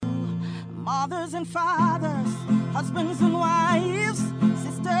Mothers and fathers, husbands and wives,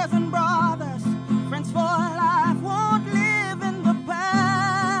 sisters and brothers, friends for life won't live in the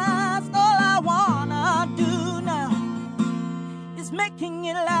past. All I wanna do now is making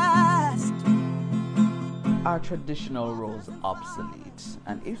it last. Are traditional roles obsolete?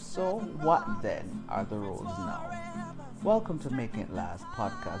 And if so, what then are the roles now? Welcome to Making It Last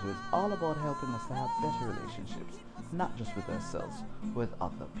podcast, which is all about helping us to have better relationships, not just with ourselves, with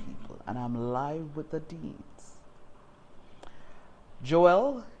other people. And I'm live with the deans.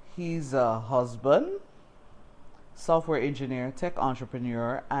 Joel, he's a husband, software engineer, tech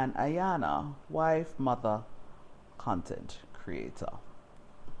entrepreneur, and Ayana, wife, mother, content creator.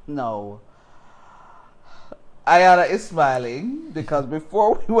 No. Ayana is smiling because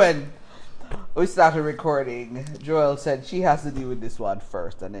before we started recording, Joel said she has to deal with this one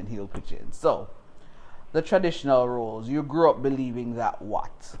first and then he'll pitch in. So, the traditional roles, you grew up believing that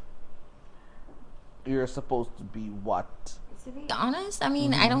what? You're supposed to be what? To be honest, I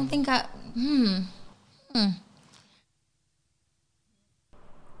mean, I don't think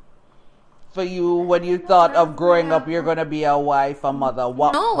For you, when you thought of growing up, you're going to be a wife, a mother,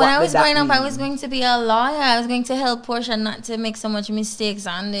 what? No, when I was growing up, mean? I was going to be a lawyer. I was going to help Portia not to make so much mistakes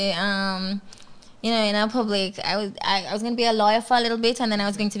on the, in a public. I was going to be a lawyer for a little bit, and then I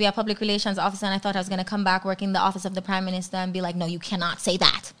was going to be a public relations officer, and I thought I was going to come back work in the office of the prime minister and be like, no, you cannot say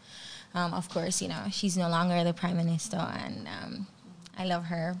that. Of course, she's no longer the prime minister, and I love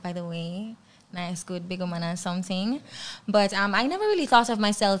her, by the way. Nice, good, big woman and something. But I never really thought of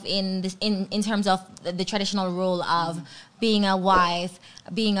myself in terms of the traditional role of being a wife,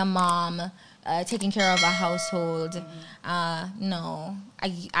 being a mom, taking care of a household. No,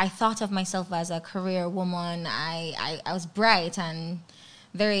 I thought of myself as a career woman. I was bright and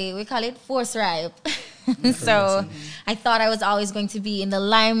very, we call it forthright. So I thought I was always going to be in the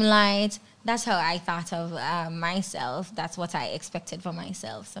limelight. That's how I thought of myself. That's what I expected for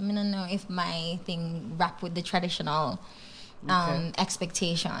myself. So I don't know if my thing wrapped with the traditional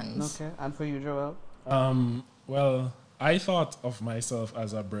expectations. Okay, and for you, Joel? Well, I thought of myself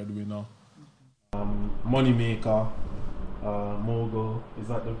as a breadwinner, money maker, mogul. Is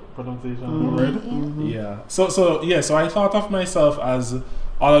that the pronunciation of the word? Mm-hmm. Yeah. So I thought of myself as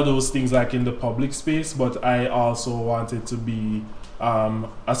all of those things like in the public space, but I also wanted to be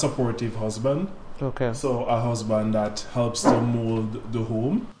a supportive husband. Okay. So a husband that helps to mold the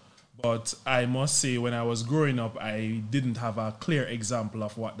home. But I must say, when I was growing up, I didn't have a clear example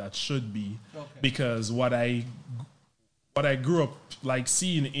of what that should be. Okay. Because what I grew up like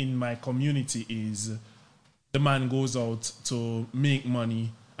seeing in my community is the man goes out to make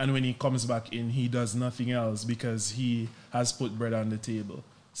money, and when he comes back in, he does nothing else because he has put bread on the table.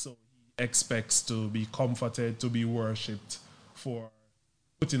 So he expects to be comforted, to be worshipped, for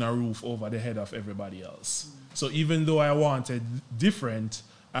putting a roof over the head of everybody else. So even though I wanted different,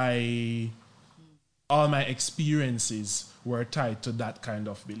 all my experiences were tied to that kind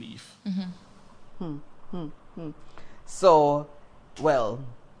of belief. So, well,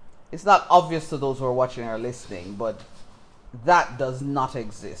 it's not obvious to those who are watching or listening, but that does not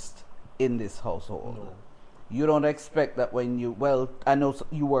exist in this household. No. You don't expect that when I know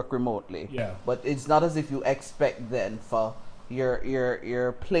you work remotely, but it's not as if you expect then for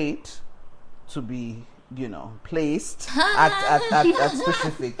your plate to be, placed at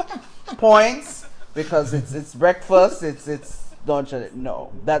specific points because it's breakfast, it's lunch.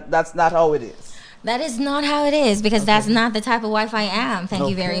 No, that's not how it is. That is not how it is because that's not the type of wife I am. Thank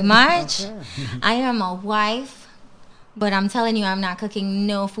you very much. Okay. I am a wife, but I'm telling you, I'm not cooking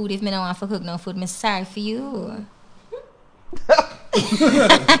no food if me don't want to cook no food. I'm sorry for you.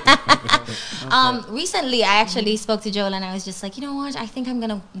 Recently, I actually spoke to Joel and I was just like, you know what? I think I'm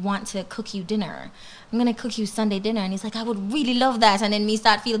going to want to cook you dinner. I'm going to cook you Sunday dinner. And he's like, I would really love that. And then me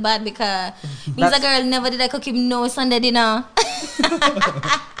start feel bad because he's like, girl, never did I cook him no Sunday dinner.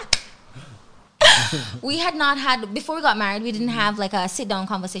 We had not had, before we got married, we didn't have like a sit-down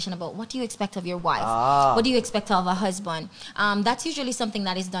conversation about what do you expect of your wife? What do you expect of a husband? That's usually something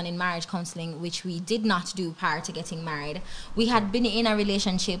that is done in marriage counseling, which we did not do prior to getting married. We had been in a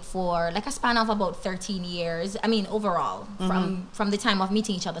relationship for like a span of about 13 years. I mean, overall, from the time of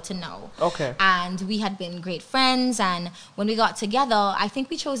meeting each other to now. Okay. And we had been great friends. And when we got together, I think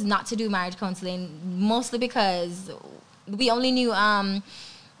we chose not to do marriage counseling, mostly because we only knew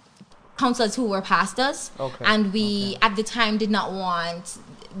counselors who were pastors, and we at the time did not want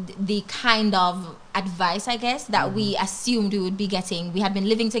the kind of advice, I guess, that we assumed we would be getting. We had been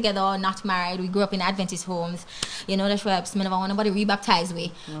living together, not married. We grew up in Adventist homes. You know, that's why I never want nobody rebaptized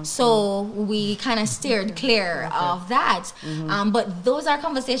we. So we kind of steered clear of that. But those are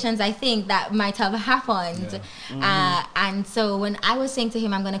conversations I think that might have happened. And so when I was saying to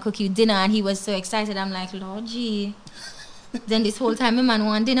him, I'm going to cook you dinner, and he was so excited, I'm like, Lord gee, then this whole time a man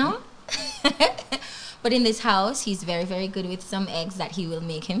want dinner? But in this house, he's very, very good with some eggs that he will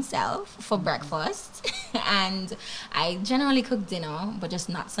make himself for breakfast. And I generally cook dinner, but just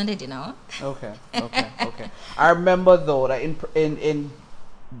not Sunday dinner. Okay. I remember though that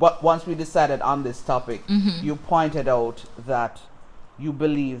but once we decided on this topic, you pointed out that you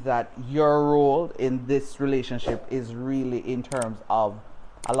believe that your role in this relationship is really in terms of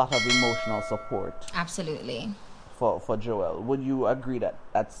a lot of emotional support. Absolutely. For Joelle. Would you agree that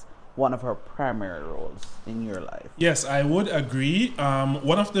that's one of her primary roles in your life? Yes, I would agree.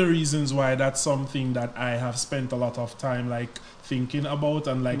 One of the reasons why that's something that I have spent a lot of time like thinking about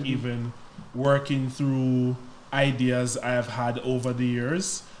and like even working through ideas I have had over the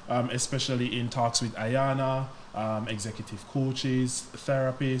years, especially in talks with Ayana, executive coaches,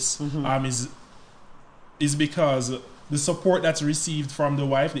 therapists, is because the support that's received from the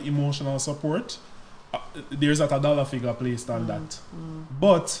wife, the emotional support, there's not a dollar figure placed on that.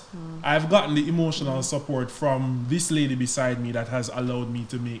 But I've gotten the emotional support from this lady beside me that has allowed me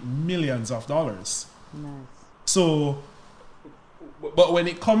to make millions of dollars. Nice. So, but when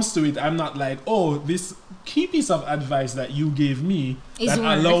it comes to it, I'm not like, oh, this key piece of advice that you gave me that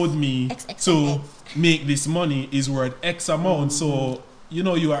allowed me to make this money is worth X amount. So, you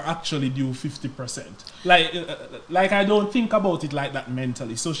know, you are actually due 50%. Like I don't think about it like that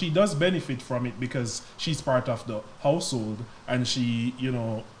mentally. So she does benefit from it because she's part of the household and she, you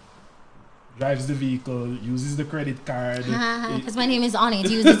know, drives the vehicle, uses the credit card. Because my name is on it.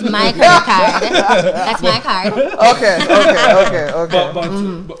 Uses my credit card. That's my card. Okay.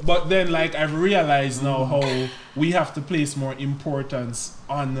 But then, like, I've realized now how we have to place more importance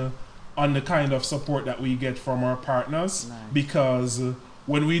on the kind of support that we get from our partners. Nice. Because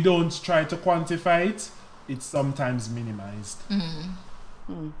when we don't try to quantify it, it's sometimes minimized.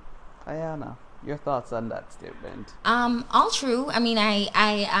 Ayana, your thoughts on that statement? All true. I mean,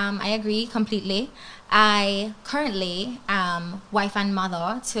 I agree completely. I currently am wife and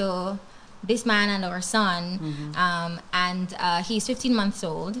mother to this man and our son, and he's 15 months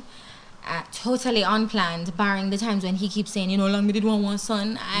old. Totally unplanned, barring the times when he keeps saying, you know, long me did want one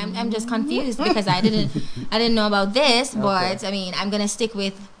son. I'm just confused because I didn't know about this, but I mean, I'm gonna stick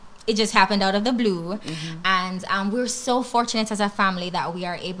with it. Just happened out of the blue, and we're so fortunate as a family that we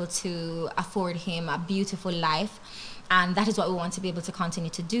are able to afford him a beautiful life, and that is what we want to be able to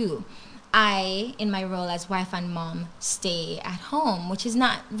continue to do. I, in my role as wife and mom, stay at home, which is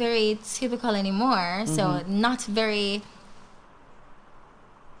not very typical anymore. So not very.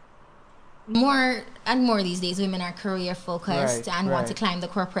 More and more these days, women are career focused and want to climb the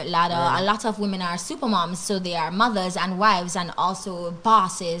corporate ladder. A lot of women are super moms, so they are mothers and wives and also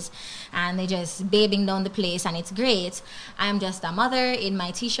bosses, and they just babing down the place, and it's great. I'm just a mother in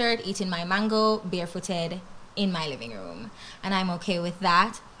my t-shirt, eating my mango, barefooted in my living room, and I'm okay with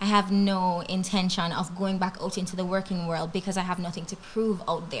that. I have no intention of going back out into the working world because I have nothing to prove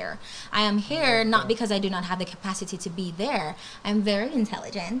out there. I am here not because I do not have the capacity to be there. I'm very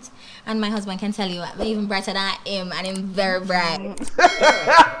intelligent, and my husband can tell you I'm even brighter than I am, and I'm very bright.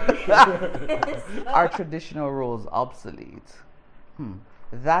 Are traditional roles obsolete?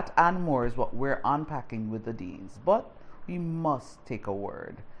 That and more is what we're unpacking with the Deans, but we must take a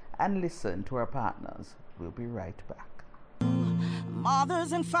word and listen to our partners. We'll be right back.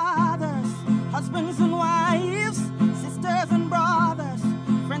 Mothers and fathers, husbands and wives, sisters and brothers,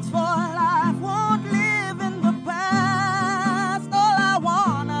 friends for life, won't live in the past. All I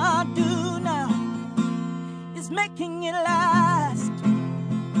wanna do now is making it last.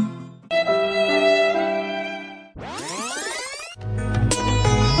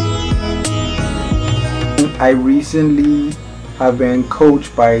 I recently have been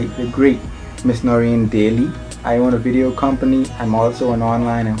coached by the great Miss Noreen Daly. I own a video company. I'm also an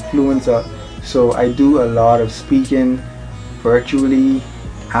online influencer. So I do a lot of speaking virtually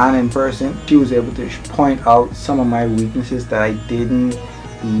and in person. She was able to point out some of my weaknesses that I didn't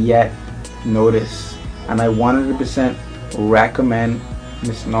yet notice. And I 100% recommend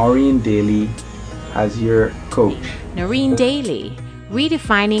Miss Noreen Daly as your coach. Noreen Daly,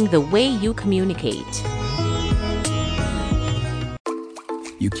 redefining the way you communicate.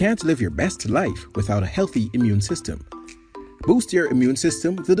 You can't live your best life without a healthy immune system. Boost your immune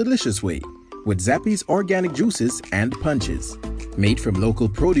system the delicious way with Zappy's organic juices and punches. Made from local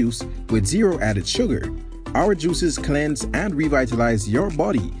produce with zero added sugar, our juices cleanse and revitalize your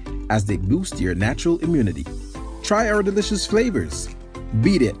body as they boost your natural immunity. Try our delicious flavors.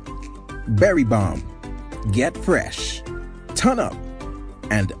 Beat It, Berry Bomb, Get Fresh, Ton Up,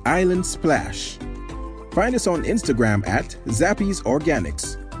 and Island Splash. Find us on Instagram at Zappy's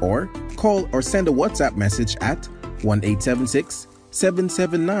Organics or call or send a WhatsApp message at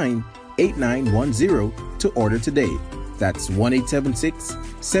 1-876-779-8910 to order today. That's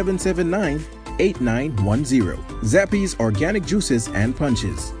 1-876-779-8910. Zappy's Organic Juices and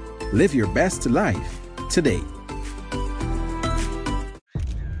Punches. Live your best life today.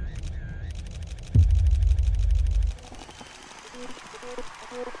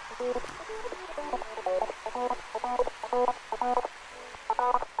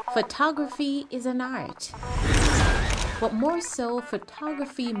 Photography is an art. But more so,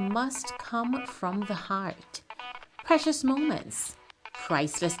 photography must come from the heart. Precious moments,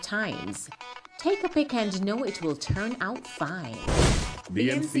 priceless times. Take a pic and know it will turn out fine.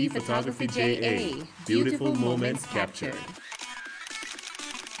 BMC Photography JA. Beautiful moments captured.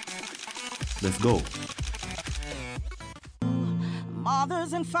 Let's go.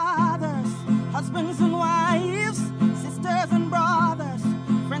 Mothers and fathers, husbands and wives, sisters and brothers,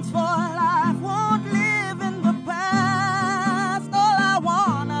 friends for life won't live in the past. All I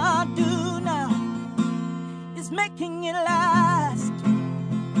wanna do now is making it last.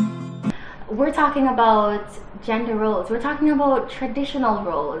 We're talking about gender roles. We're talking about traditional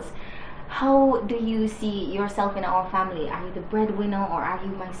roles. How do you see yourself in our family? Are you the breadwinner or are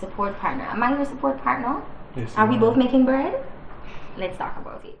you my support partner? Am I your support partner? Yes, are we both making bread? Let's talk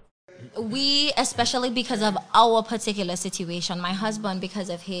about it. We, especially because of our particular situation, my husband, because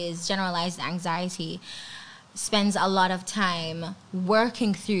of his generalized anxiety, spends a lot of time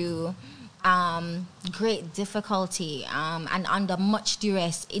working through great difficulty and under much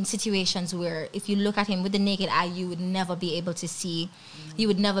duress in situations where if you look at him with the naked eye, you would never be able to see, you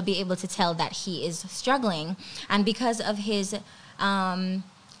would never be able to tell that he is struggling. And because of his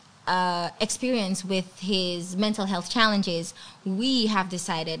experience with his mental health challenges, we have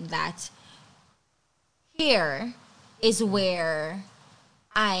decided that here is where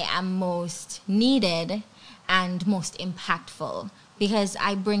I am most needed and most impactful because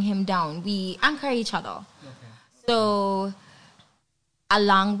I bring him down. We anchor each other. Okay. So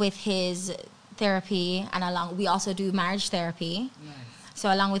along with his therapy and we also do marriage therapy. Nice.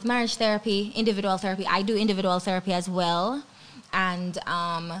 So along with marriage therapy, individual therapy, I do individual therapy as well. And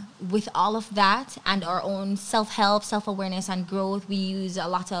with all of that and our own self-help, self-awareness and growth, we use a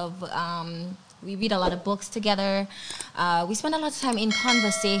lot of, we read a lot of books together. We spend a lot of time in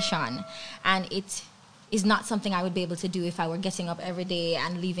conversation, and it is not something I would be able to do if I were getting up every day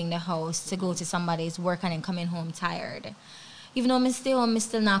and leaving the house to go to somebody's work and then coming home tired. Even though I stay home, I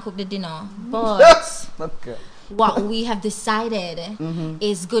still not cook the dinner. But okay. What we have decided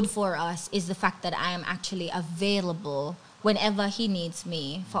is good for us is the fact that I am actually available whenever he needs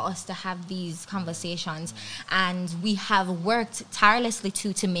me for us to have these conversations. And we have worked tirelessly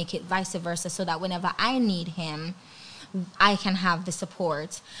to make it vice versa so that whenever I need him, I can have the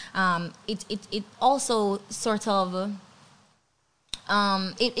support. It also sort of,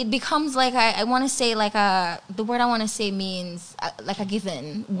 it becomes like, I want to say like the word I want to say means like a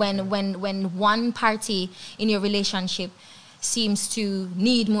given. When one party in your relationship seems to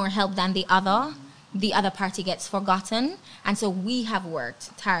need more help than the other party gets forgotten. And so we have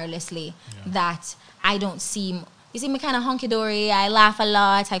worked tirelessly that I don't seem, you see me kind of hunky-dory, I laugh a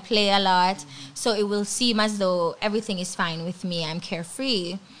lot, I play a lot, so it will seem as though everything is fine with me, I'm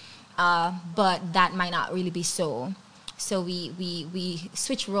carefree, but that might not really be so. So we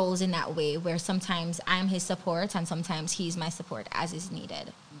switch roles in that way, where sometimes I'm his support and sometimes he's my support as is needed.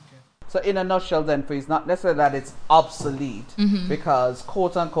 Okay. So in a nutshell then, for it's not necessarily that it's obsolete, because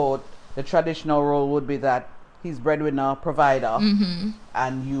quote-unquote, the traditional role would be that he's breadwinner, provider,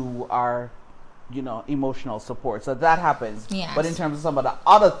 and you are, emotional support. So that happens. Yes. But in terms of some of the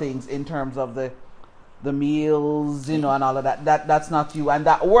other things, in terms of the meals, and all of that's not you. And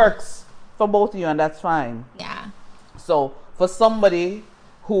that works for both of you, and that's fine. Yeah. So for somebody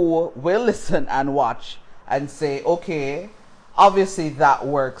who will listen and watch and say, okay, obviously that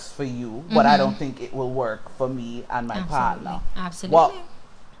works for you, but I don't think it will work for me and my partner. Absolutely. What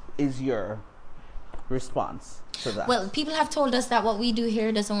is your response to that? Well, people have told us that what we do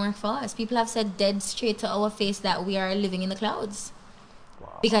here doesn't work for us. People have said dead straight to our face that we are living in the clouds.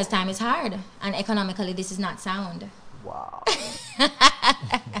 Wow. Because time is hard and economically this is not sound. Wow.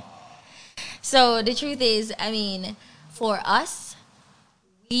 So the truth is, for us,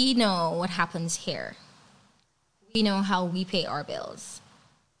 we know what happens here. We know how we pay our bills.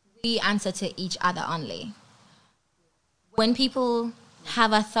 We answer to each other only. When people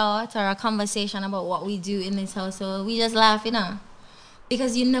have a thought or a conversation about what we do in this household, we just laugh,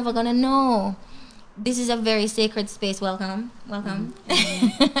 because you're never gonna know. This is a very sacred space. Welcome.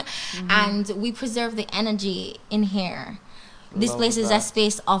 And we preserve the energy in here. This place is a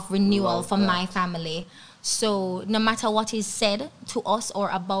space of renewal for my family. So no matter what is said to us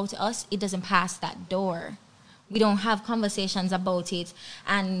or about us, it doesn't pass that door. We don't have conversations about it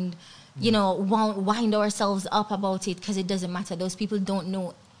and, wind ourselves up about it because it doesn't matter. Those people don't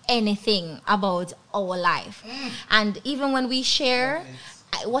know anything about our life. And even when we share,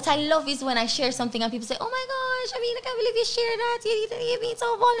 what I love is when I share something and people say, oh my gosh, I can't believe you shared that. You're being so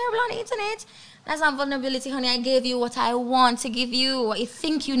vulnerable on the internet. That's not vulnerability, honey. I gave you what I want to give you. What you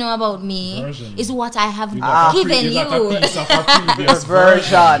think you know about me is what I have given you. A piece of our previous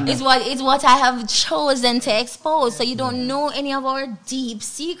version. It's what I have chosen to expose. So you don't know any of our deep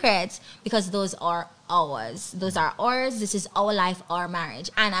secrets because those are ours. Those are ours. This is our life, our marriage.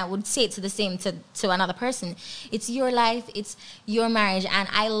 And I would say it to the same to another person. It's your life. It's your marriage. And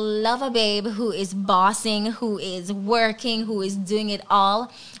I love a babe who is bossing, who is working, who is doing it all.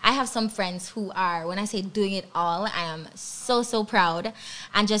 I have some friends who are, when I say doing it all, I am so, so proud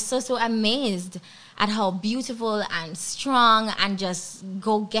and just so, so amazed at how beautiful and strong and just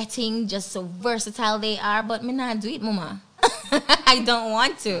go-getting, just so versatile they are. But me not do it, mama. I don't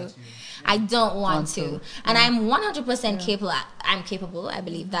want to. I don't want to. And I'm 100% capable. I'm capable. I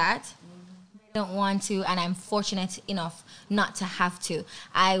believe that. I don't want to, and I'm fortunate enough not to have to.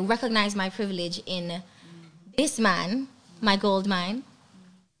 I recognize my privilege in this man, my gold mine.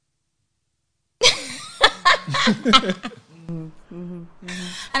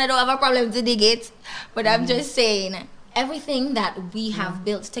 And I don't have a problem to dig it, but I'm just saying everything that we have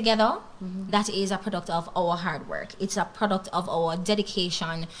built together, that is a product of our hard work. It's a product of our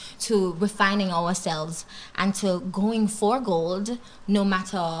dedication to refining ourselves and to going for gold no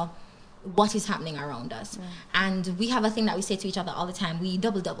matter what is happening around us. And we have a thing that we say to each other all the time. We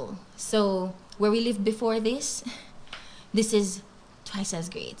double. So where we lived before this is twice as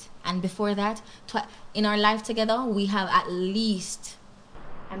great. And before that, in our life together, we have at least,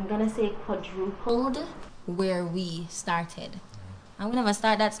 I'm going to say quadrupled where we started. I would never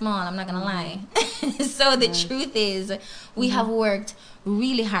start that small, I'm not going to lie. So the truth is, we have worked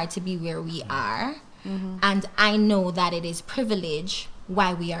really hard to be where we are. And I know that it is privilege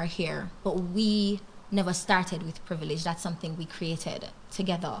why we are here. But we never started with privilege. That's something we created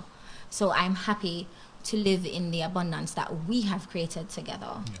together. So I'm happy to live in the abundance that we have created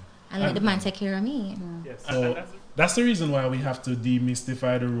together. And let the man take care of me. Yes. So that's the reason why we have to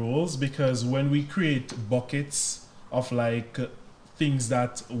demystify the rules, because when we create buckets of things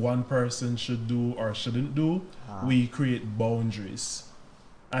that one person should do or shouldn't do, we create boundaries.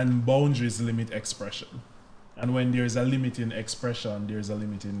 And boundaries limit expression. And when there's a limit in expression, there's a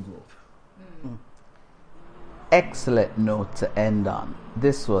limit in growth. Excellent note to end on.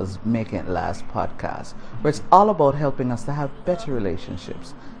 This was Making It Last podcast, where it's all about helping us to have better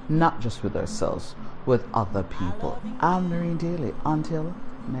relationships, not just with ourselves, with other people. I'm Noreen Daly. Until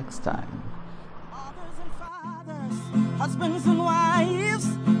next time. Mothers and fathers, husbands and wives,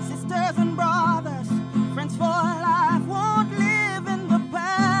 sisters and brothers, friends for life, won't live in the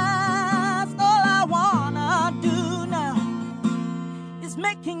past. All I wanna do now is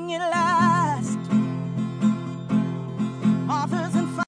making it last.